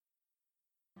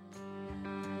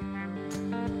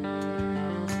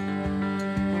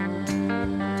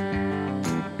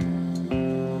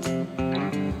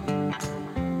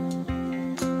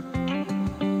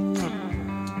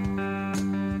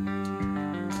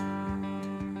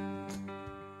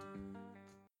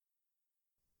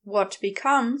What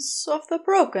Becomes of the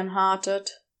Broken-Hearted?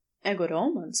 A Good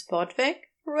Omens Podfic,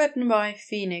 written by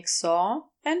Phoenix Saw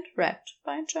and read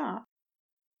by Jar.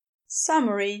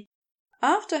 Summary.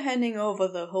 After handing over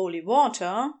the holy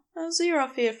water,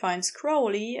 Aziraphale finds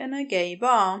Crowley in a gay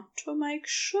bar to make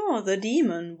sure the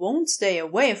demon won't stay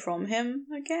away from him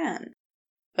again.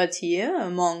 But here,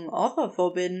 among other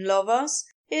forbidden lovers,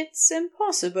 it's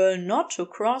impossible not to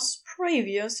cross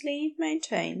previously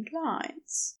maintained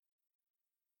lines.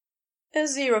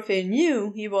 Aziraphale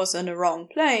knew he was in the wrong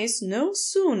place no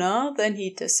sooner than he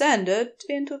descended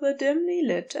into the dimly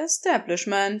lit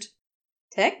establishment.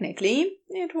 Technically,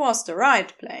 it was the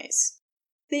right place.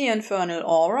 The infernal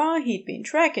aura he'd been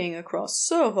tracking across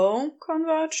Soho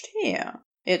converged here,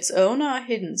 its owner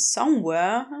hidden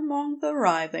somewhere among the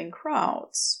writhing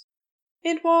crowds.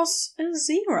 It was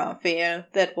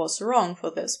Aziraphale that was wrong for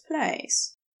this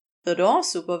place. The door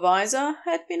supervisor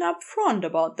had been upfront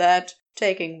about that,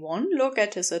 taking one look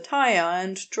at his attire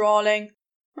and drawling,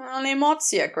 "Only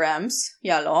Mozia, Gramps,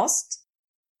 ya lost?"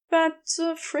 But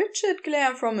the frigid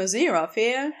glare from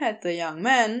Aziraphale had the young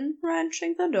man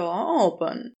wrenching the door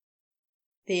open.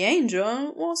 The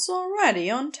angel was already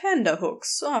on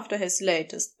tenterhooks after his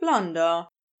latest blunder.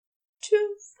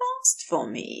 "Too fast for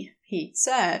me," he'd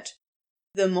said.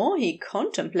 The more he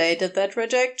contemplated that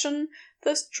rejection,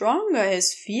 the stronger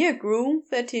his fear grew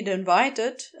that he'd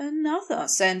invited another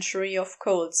century of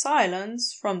cold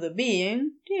silence from the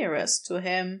being dearest to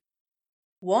him.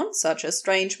 One such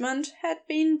estrangement had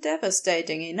been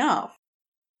devastating enough.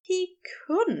 He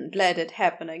couldn't let it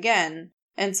happen again,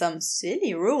 and some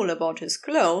silly rule about his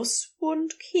clothes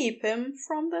wouldn't keep him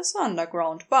from this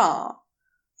underground bar.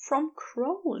 From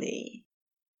Crowley.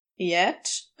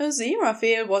 Yet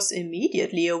Aziraphale was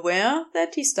immediately aware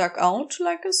that he stuck out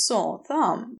like a sore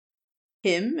thumb.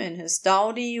 Him in his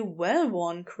dowdy,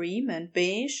 well-worn cream and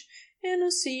beige, in a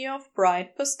sea of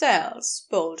bright pastels,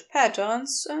 bold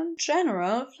patterns, and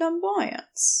general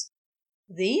flamboyance.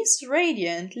 These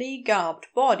radiantly garbed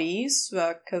bodies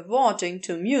were cavorting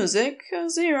to music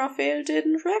Aziraphale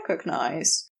didn't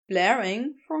recognize,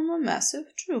 blaring from a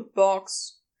massive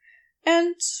jukebox.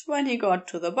 And when he got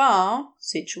to the bar,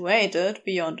 situated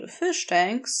beyond a fish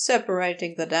tank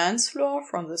separating the dance floor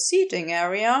from the seating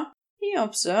area, he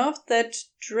observed that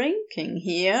drinking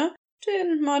here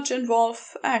didn't much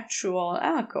involve actual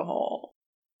alcohol.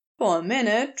 For a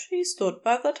minute he stood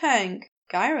by the tank,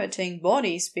 gyrating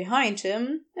bodies behind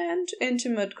him and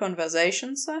intimate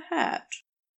conversations ahead.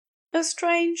 A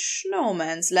strange no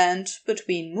man's land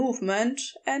between movement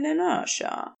and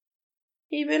inertia.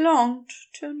 He belonged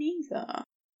to neither.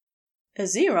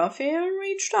 Aziraphale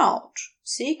reached out,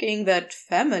 seeking that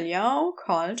familiar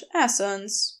occult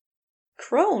essence.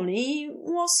 Crowley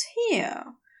was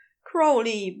here.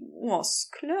 Crowley was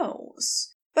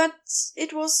close. But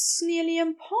it was nearly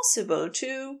impossible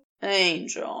to—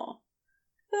 "Angel."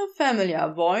 The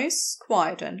familiar voice,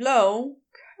 quiet and low,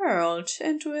 curled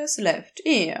into his left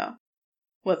ear.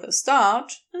 With a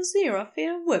start,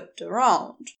 Aziraphale whipped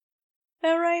around.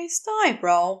 A raised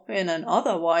eyebrow in an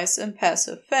otherwise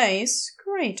impassive face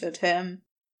greeted him.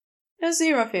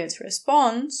 Aziraphale's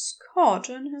response caught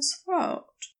in his throat.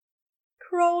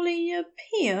 Crowley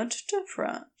appeared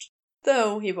different,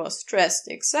 though he was dressed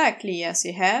exactly as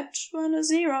he had when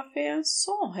Aziraphale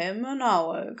saw him an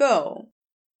hour ago.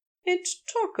 It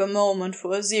took a moment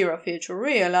for Aziraphale to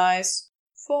realize.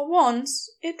 For once,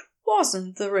 it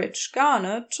wasn't the rich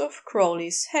garnet of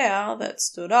Crowley's hair that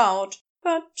stood out,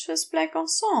 but his black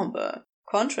ensemble,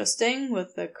 contrasting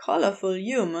with the colorful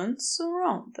humans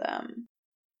around them.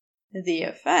 The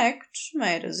effect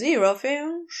made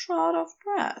Aziraphale short of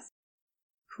breath.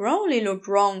 Crowley looked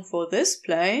wrong for this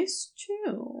place,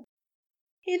 too.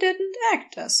 He didn't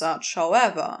act as such,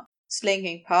 however,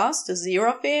 slinking past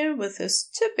Aziraphale with his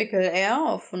typical air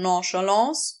of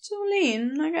nonchalance to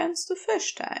lean against the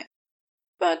fish tank.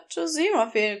 But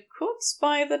Aziraphale could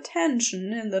spy the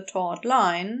tension in the taut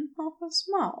line of his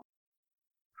mouth.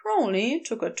 Crowley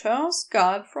took a terse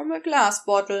gulp from a glass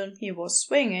bottle he was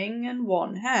swinging in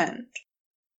one hand.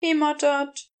 He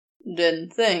muttered,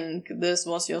 "Didn't think this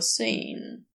was your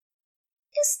scene."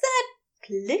 "Is that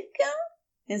liquor?"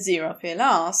 Aziraphale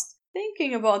asked,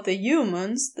 thinking about the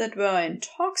humans that were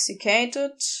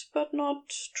intoxicated but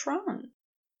not drunk.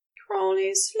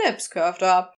 Crowley's lips curved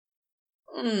up.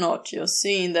 "Not your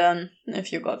scene, then,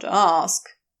 if you got to ask.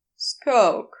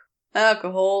 Coke.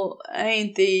 Alcohol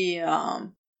ain't the,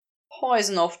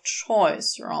 poison of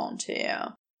choice round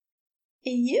here."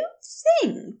 "You'd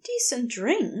think decent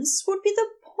drinks would be the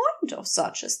point of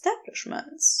such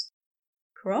establishments."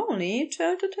 Crowley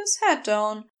tilted his head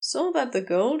down so that the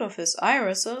gold of his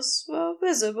irises were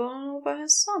visible over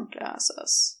his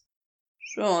sunglasses.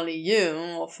 "Surely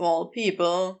you, of all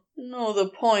people, know the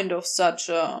point of such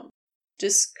a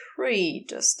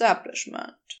discreet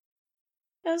establishment."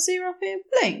 Aziraphale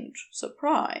blinked,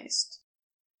 surprised.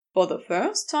 For the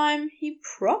first time he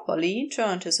properly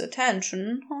turned his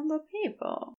attention on the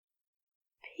people.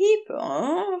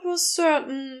 People of a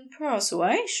certain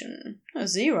persuasion,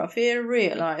 Aziraphale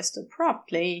realized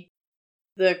abruptly.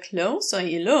 The closer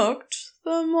he looked,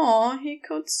 the more he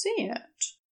could see it,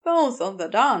 both on the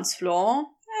dance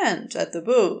floor and at the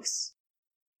booths.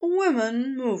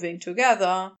 Women moving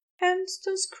together, hands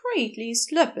discreetly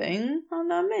slipping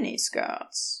under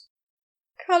miniskirts.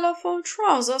 Colorful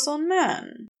trousers on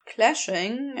men,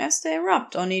 clashing as they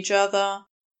rubbed on each other.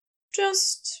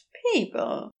 Just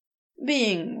people,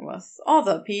 being with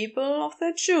other people of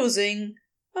their choosing,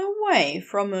 away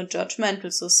from a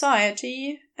judgmental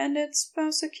society and its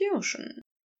persecution.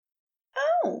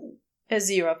 "Oh,"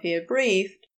 Aziraphale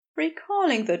breathed,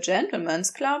 recalling the gentlemen's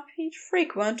club he'd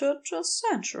frequented a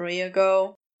century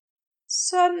ago.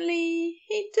 Suddenly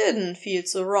he didn't feel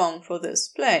so wrong for this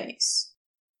place.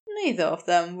 Neither of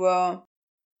them were.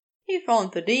 He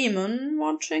found the demon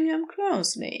watching him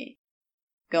closely.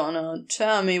 "Gonna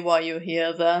tell me why you're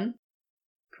here, then?"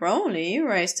 Crowley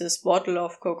raised his bottle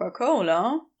of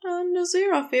Coca-Cola, and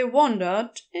Aziraphale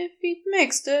wondered if he'd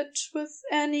mixed it with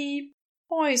any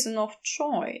poison of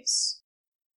choice.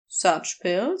 Such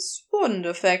pills wouldn't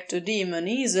affect a demon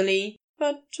easily,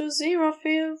 but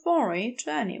Aziraphale worried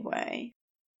anyway.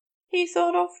 He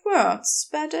thought of words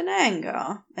spent in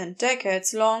anger and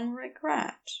decades-long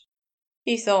regret.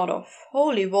 He thought of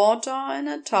holy water in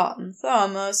a tartan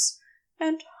thermos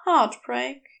and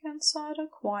heartbreak inside a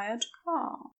quiet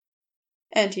car.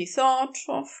 And he thought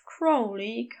of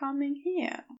Crowley coming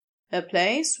here, a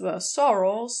place where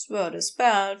sorrows were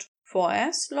dispelled for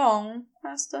as long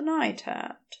as the night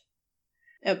had.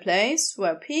 A place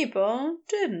where people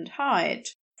didn't hide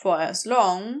for as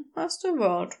long as the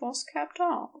world was kept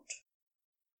out.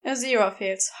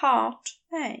 Aziraphale's heart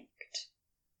ached.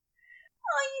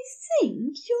 "I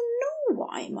think you know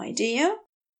why, my dear."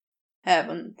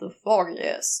 "Haven't the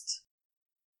foggiest."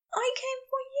 "I came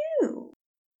for you."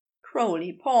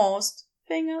 Crowley paused,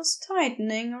 fingers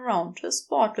tightening around his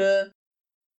bottle.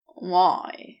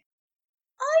 "Why?"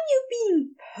 "Are you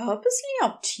being purposely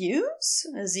obtuse?"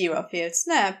 Aziraphale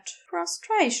snapped,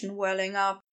 frustration welling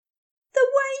up. "The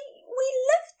way we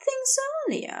left things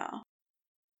earlier."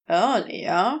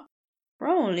 "Earlier?"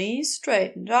 Crowley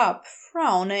straightened up,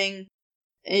 frowning.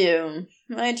 "You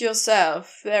made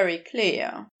yourself very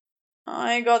clear.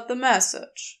 I got the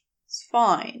message. It's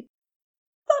fine."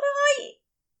 "But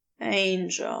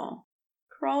Angel."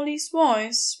 Crowley's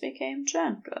voice became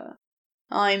gentle.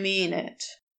 "I mean it.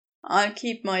 I'll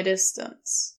keep my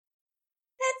distance."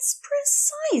 "That's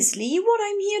precisely what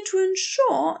I'm here to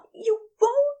ensure you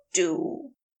won't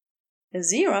do."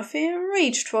 Aziraphale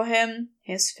reached for him.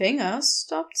 His fingers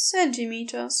stopped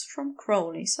centimeters from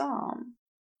Crowley's arm.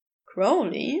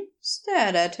 Crowley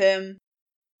stared at him.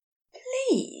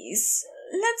 "Please,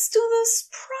 let's do this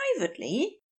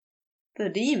privately." The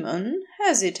demon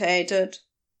hesitated.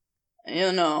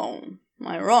 "You know,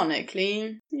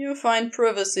 ironically, you find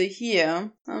privacy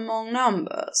here among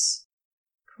numbers."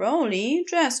 Crowley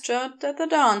gestured at the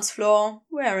dance floor,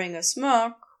 wearing a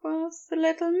smirk with a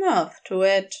little mirth to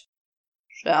it.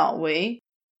 "Shall we?"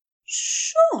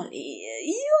 "Surely,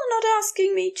 you're not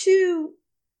asking me to—"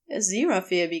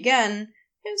 Aziraphale began,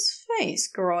 his face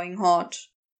growing hot.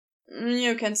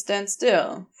 "You can stand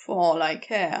still, for all I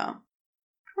care."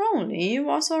 Crowley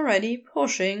was already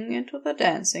pushing into the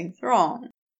dancing throng.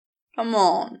 "Come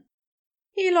on."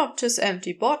 He lobbed his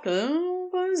empty bottle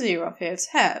over Aziraphale's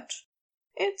head.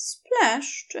 It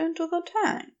splashed into the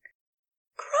tank.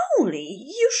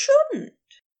 "Crowley, you shouldn't."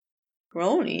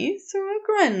 Crowley threw a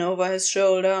grin over his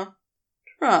shoulder.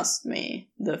 "Trust me,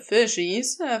 the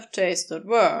fishies have tasted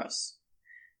worse."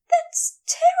 "That's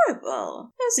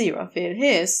terrible," Aziraphale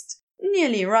hissed,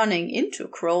 nearly running into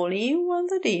Crowley when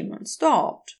the demon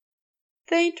stopped.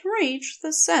 They'd reached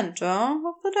the center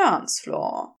of the dance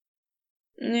floor.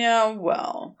 "Yeah,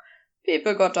 well,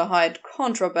 people gotta hide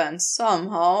contraband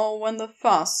somehow when the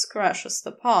fuss crashes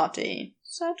the party,"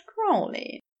 said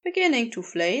Crowley, beginning to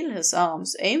flail his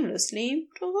arms aimlessly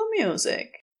to the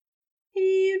music.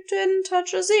 He didn't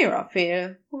touch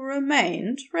Aziraphale, who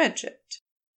remained rigid.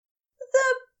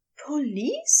 "The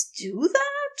police do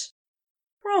that?"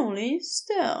 Crowley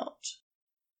stilled.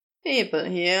 "People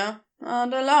here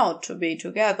aren't allowed to be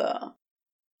together."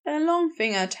 A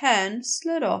long-fingered hand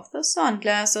slid off the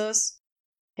sunglasses.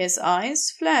 His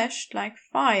eyes flashed like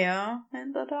fire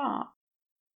in the dark.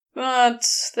 "But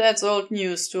that's old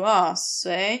news to us,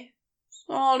 eh? It's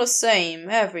all the same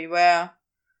everywhere.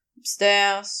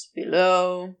 Upstairs,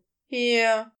 below,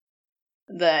 here.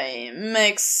 They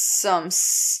make some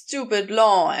stupid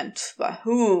law and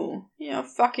wahoo, you're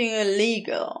fucking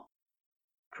illegal."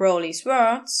 Crowley's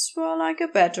words were like a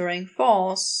battering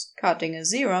force, cutting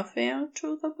Aziraphale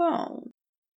to the bone.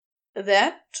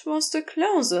 That was the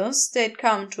closest they'd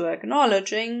come to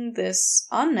acknowledging this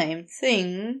unnamed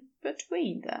thing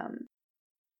between them.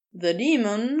 The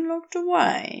demon looked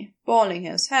away, balling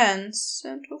his hands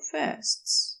into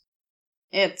fists.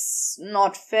 "It's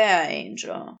not fair,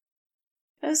 Angel."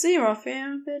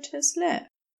 Aziraphale bit his lip.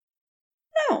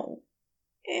 "No,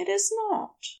 it is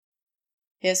not."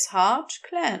 His heart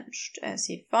clenched as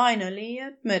he finally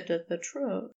admitted the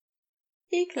truth.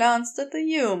 He glanced at the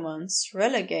humans,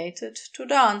 relegated to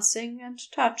dancing and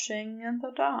touching in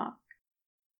the dark.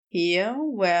 Here,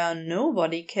 where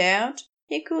nobody cared,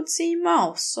 he could see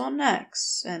mouths on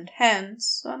necks and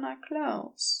hands on their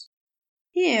clothes.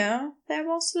 Here there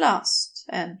was lust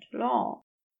and law.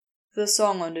 The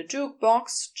song on the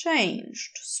jukebox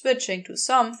changed, switching to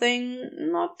something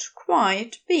not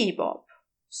quite bebop,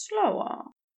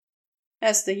 slower.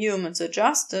 As the humans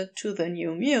adjusted to the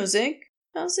new music,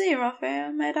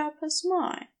 Aziraphale made up his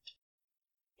mind.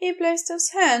 He placed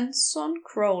his hands on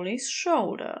Crowley's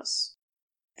shoulders.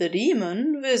 The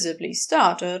demon visibly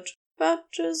started, but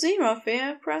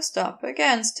Aziraphale pressed up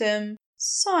against him,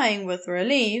 sighing with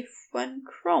relief when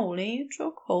Crowley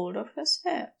took hold of his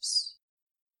hips.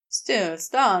 Still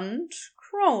stunned,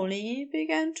 Crowley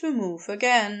began to move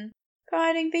again,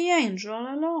 guiding the angel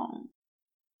along.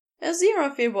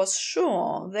 Aziraphale was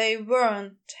sure they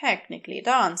weren't technically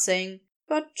dancing,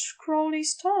 but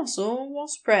Crowley's torso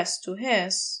was pressed to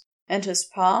his, and his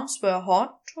palms were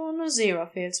hot on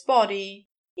Aziraphale's body,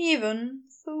 even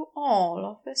through all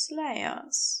of his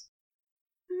layers.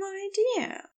 "My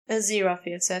dear,"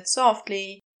 Aziraphale said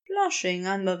softly, blushing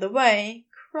under the way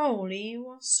Crowley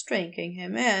was drinking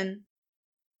him in.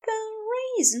 "The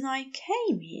reason I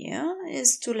came here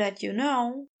is to let you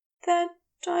know that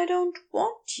I don't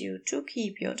want you to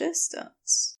keep your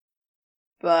distance."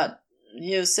 "But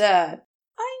you said—"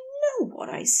 "I know what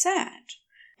I said,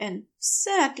 and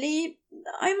sadly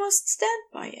I must stand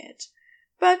by it.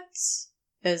 But—"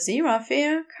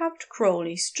 Aziraphale cupped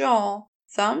Crowley's jaw,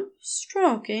 thumb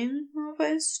stroking over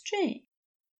his cheek.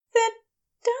 "That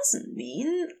doesn't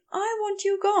mean I want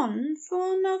you gone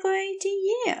for another 80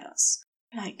 years,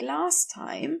 like last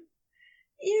time.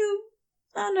 You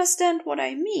understand what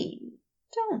I mean,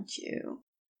 don't you?"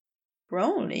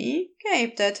 Crowley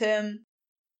gaped at him.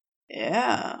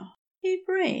 "Yeah," he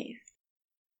breathed.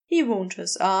 He wound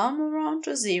his arm around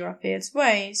Aziraphale's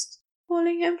waist,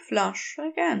 pulling him flush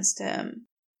against him.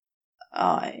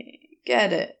 "I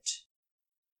get it."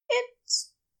 "It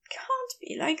can't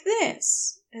be like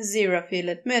this," Aziraphale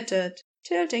admitted,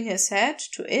 tilting his head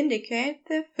to indicate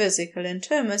their physical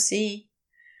intimacy.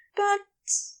 "But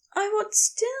I would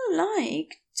still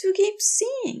like to keep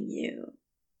seeing you."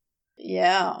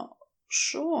 "Yeah,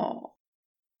 sure."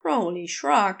 Crowley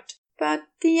shrugged, but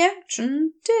the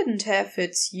action didn't have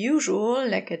its usual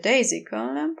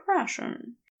lackadaisical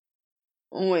impression.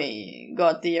 "We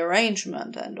got the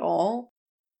arrangement and all."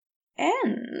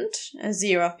 "And,"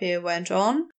 Aziraphale went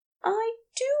on, "I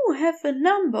do have a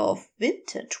number of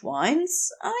vintage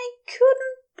wines I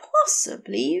couldn't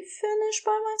possibly finish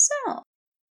by myself."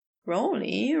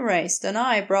 Crowley raised an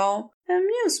eyebrow,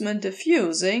 amusement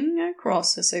diffusing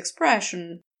across his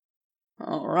expression.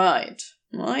 "All right,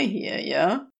 I hear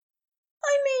ya."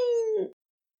 "I mean—"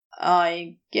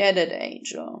 "I get it,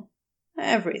 Angel.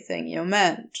 Everything you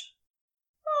meant."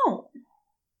 "Oh,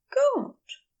 good."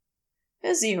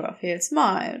 Aziraphale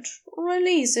smiled,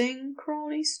 releasing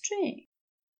Crowley's cheek.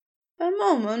 A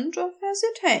moment of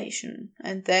hesitation,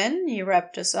 and then he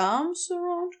wrapped his arms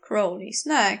around Crowley's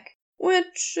neck,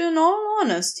 which, in all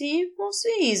honesty, was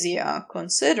easier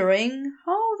considering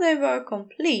how they were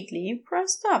completely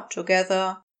pressed up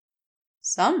together.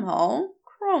 Somehow,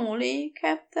 Crowley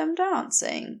kept them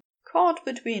dancing, caught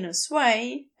between a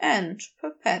sway and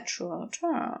perpetual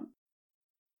turn.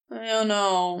 "You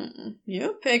know,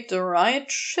 you picked the right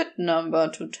shit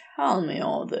number to tell me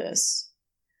all this."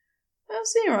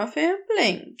 Aziraphale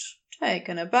blinked,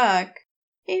 taken aback.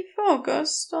 He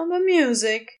focused on the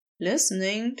music,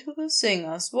 listening to the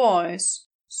singer's voice,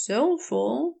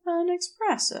 soulful and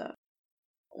expressive.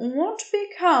 "What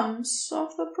becomes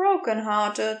of the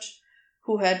broken-hearted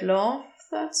who had love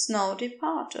that's now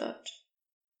departed?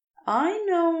 I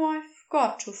know I've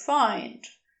got to find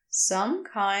some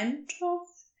kind of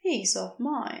peace of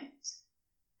mind.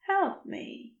 Help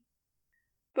me."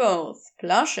 Both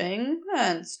blushing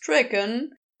and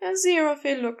stricken,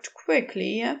 Aziraphale looked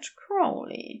quickly at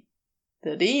Crowley.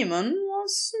 The demon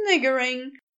was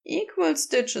sniggering, equal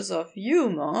stitches of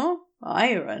humor,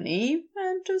 irony,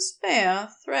 and despair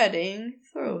threading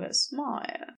through his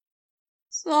smile.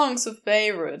 "Song's a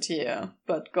favorite here,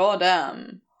 but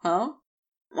goddamn, huh?"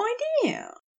 "My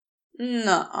dear!"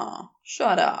 "Nuh-uh,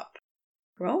 shut up."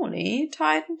 Crowley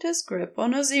tightened his grip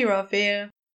on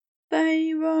Aziraphale.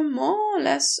 They were more or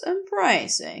less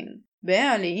embracing,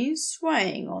 barely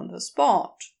swaying on the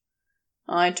spot.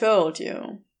 "I told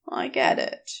you, I get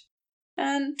it.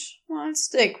 And I'll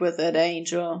stick with it,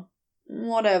 Angel.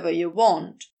 Whatever you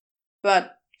want.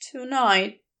 But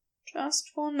tonight, just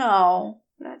for now,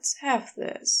 let's have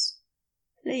this.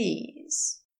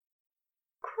 Please."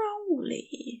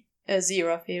 "Crowley,"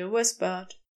 Aziraphale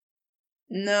whispered.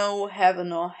 "No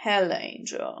heaven or hell,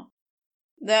 Angel.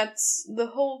 That's the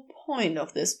whole point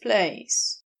of this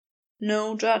place.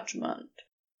 No judgment."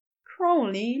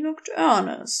 Crowley looked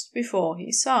earnest before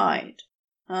he sighed.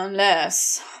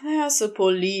 "Unless there's a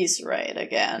police raid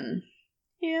again,"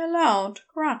 he allowed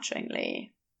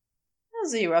grudgingly.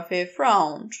 Aziraphale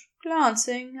frowned,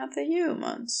 glancing at the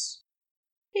humans.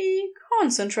 He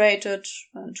concentrated,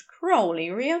 and Crowley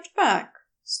reared back,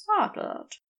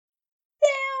 startled.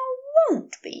 "There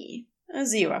won't be,"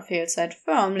 Aziraphale said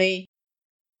firmly.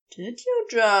 "Did you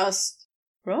just—"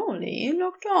 Crowley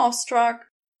looked awestruck.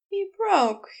 He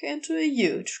broke into a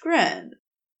huge grin.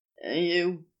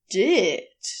 "You did,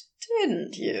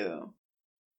 didn't you?"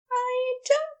 "I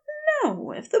don't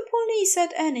know if the police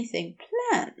had anything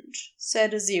planned,"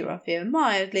 said Aziraphale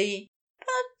mildly,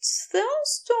 "but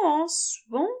those doors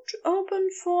won't open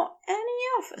for any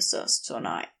officers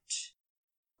tonight."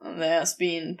 "There's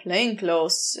been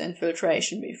plainclothes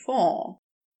infiltration before."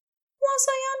 "Was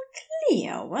I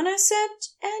unclear when I said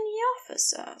any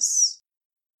officers?"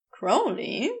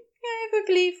 Crowley gave a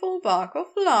gleeful bark of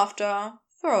laughter,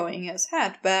 throwing his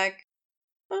head back.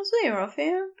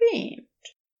 Aziraphale beamed.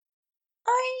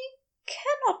 "I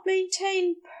cannot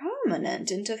maintain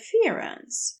permanent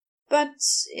interference, but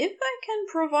if I can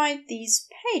provide these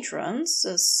patrons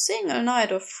a single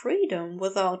night of freedom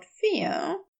without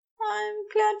fear, I'm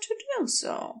glad to do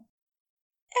so.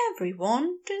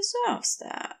 Everyone deserves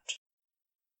that."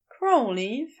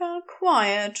 Crowley fell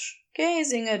quiet,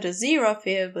 gazing at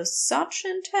Aziraphale with such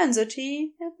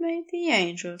intensity it made the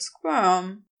angel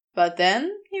squirm. But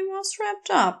then he was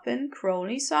wrapped up in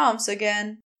Crowley's arms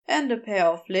again, and a pair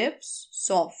of lips,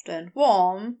 soft and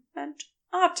warm, and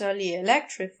utterly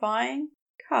electrifying,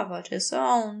 covered his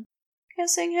own,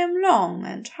 kissing him long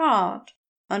and hard,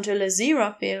 until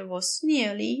Aziraphale was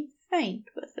nearly faint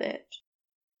with it.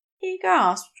 He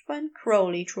gasped when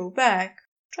Crowley drew back,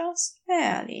 just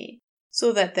barely,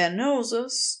 so that their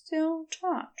noses still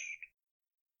touched.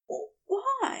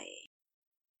 "Why?"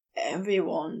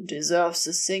 "Everyone deserves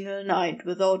a single night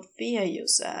without fear, you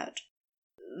said.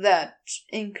 That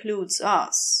includes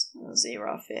us,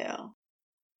 Aziraphale."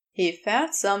 He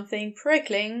felt something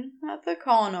prickling at the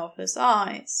corner of his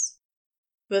eyes.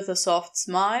 With a soft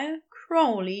smile,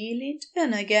 Crowley leaned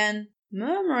in again,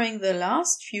 murmuring the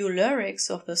last few lyrics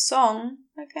of the song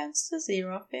against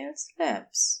Aziraphale's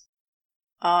lips.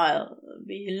 "I'll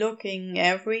be looking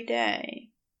every day.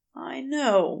 I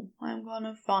know I'm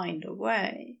gonna find a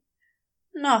way.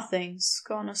 Nothing's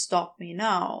gonna stop me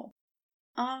now.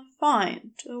 I'll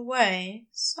find a way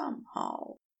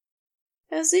somehow."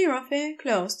 Aziraphale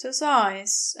closed his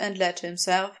eyes and let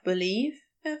himself believe,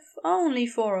 if only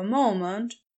for a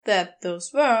moment, that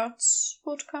those words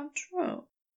would come true.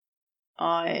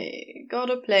 "I got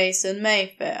a place in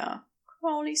Mayfair,"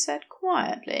 Crowley said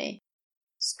quietly.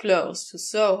 "It's close to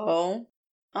Soho.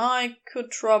 I could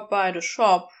drop by the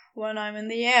shop when I'm in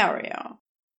the area.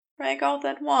 Break out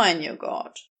that wine you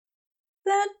got."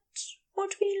 "That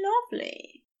would be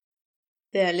lovely."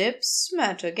 Their lips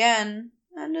met again,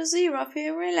 and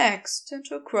Aziraphale relaxed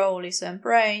into Crowley's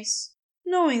embrace,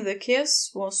 knowing the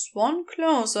kiss was one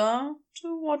closer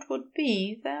to what would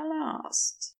be their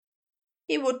last.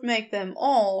 He would make them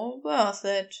all worth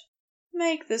it.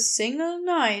 Make the single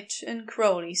night in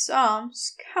Crowley's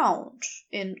arms count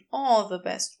in all the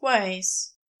best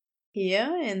ways.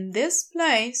 Here in this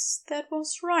place that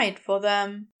was right for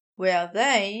them, where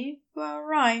they were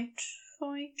right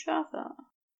for each other.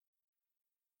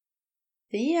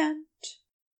 The end.